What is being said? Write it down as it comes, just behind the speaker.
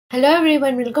Hello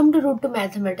everyone, welcome to Root to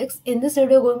Mathematics. In this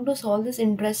video, we're going to solve this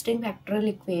interesting factorial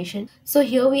equation. So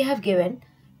here we have given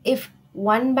if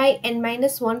 1 by n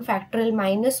minus 1 factorial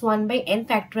minus 1 by n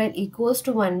factorial equals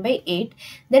to 1 by 8,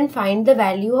 then find the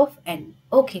value of n.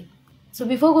 Okay, so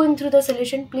before going through the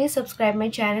solution, please subscribe my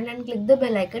channel and click the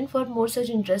bell icon for more such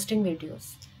interesting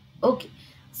videos. Okay,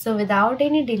 so without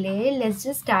any delay, let's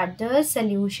just start the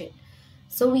solution.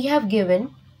 So we have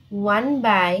given 1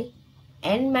 by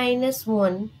n minus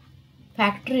 1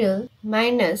 factorial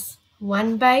minus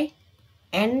 1 by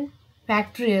n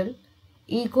factorial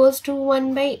equals to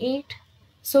 1 by 8.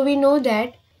 So we know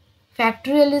that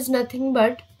factorial is nothing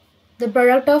but the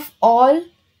product of all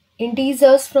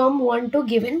integers from 1 to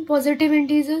given positive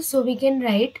integers. So we can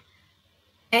write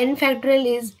n factorial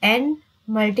is n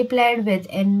multiplied with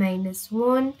n minus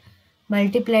 1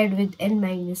 multiplied with n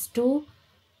minus 2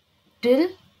 till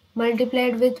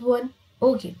multiplied with 1.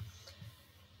 Okay.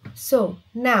 So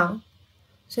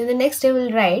in the next I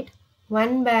will write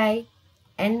 1 by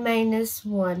n minus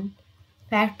 1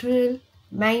 factorial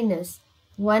minus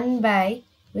 1 by,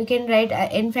 we can write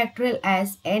n factorial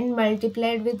as n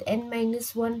multiplied with n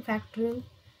minus 1 factorial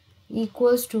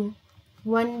equals to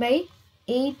 1 by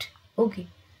 8. Okay,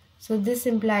 so this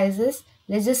implies this.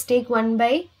 Let's just take 1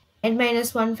 by n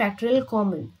minus 1 factorial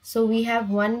common. So we have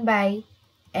 1 by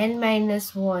n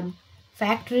minus 1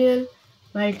 factorial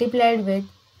multiplied with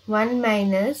 1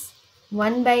 minus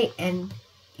 1 by n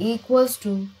equals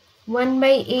to 1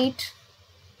 by 8.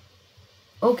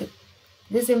 Okay,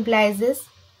 this implies this.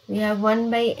 We have 1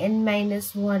 by n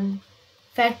minus 1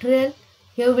 factorial.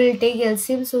 Here we'll take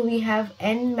LCM, so we have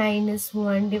n minus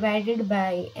 1 divided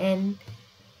by n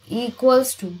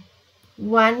equals to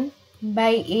 1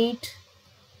 by 8.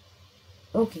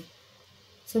 Okay,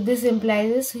 so this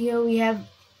implies this. Here we have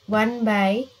 1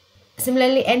 by,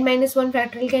 similarly n minus 1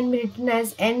 factorial can be written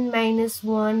as n minus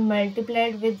 1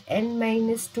 multiplied with n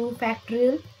minus 2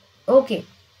 factorial. Okay,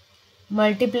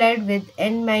 multiplied with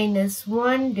n minus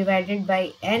 1 divided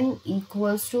by n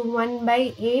equals to 1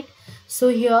 by 8. So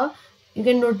here you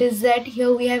can notice that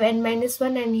here we have n minus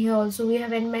 1 and here also we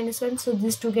have n minus 1. So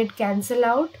these two get cancelled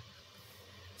out.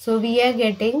 So we are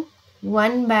getting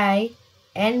 1 by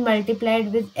n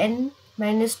multiplied with n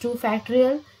minus 2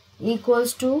 factorial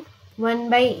equals to 1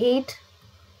 by 8.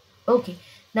 Okay,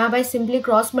 now by simply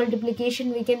cross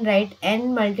multiplication we can write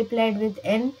n multiplied with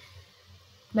n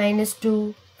minus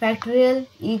 2 factorial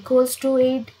equals to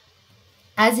 8.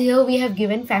 As here we have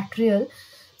given factorial,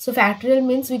 so factorial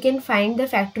means we can find the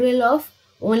factorial of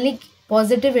only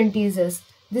positive integers.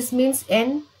 This means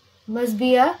n must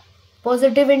be a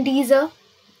positive integer.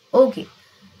 Okay,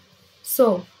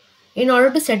 so in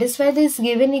order to satisfy this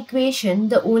given equation,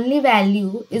 the only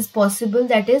value is possible,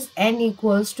 that is n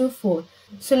equals to 4.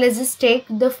 So let's just take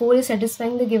the 4 is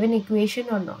satisfying the given equation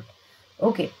or not.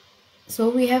 Okay, so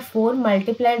we have 4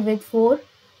 multiplied with 4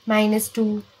 minus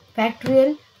 2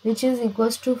 factorial, which is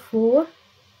equals to 4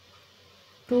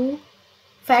 2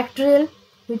 factorial,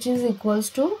 which is equals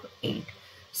to 8.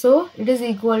 So it is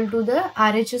equal to the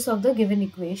RHS of the given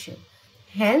equation.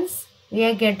 Hence we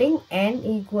are getting n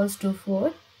equals to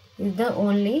 4 is the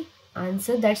only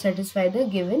answer that satisfies the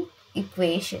given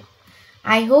equation.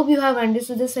 I hope you have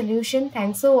understood the solution.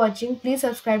 Thanks for watching. Please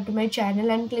subscribe to my channel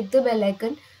and click the bell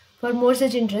icon for more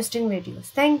such interesting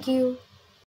videos. Thank you.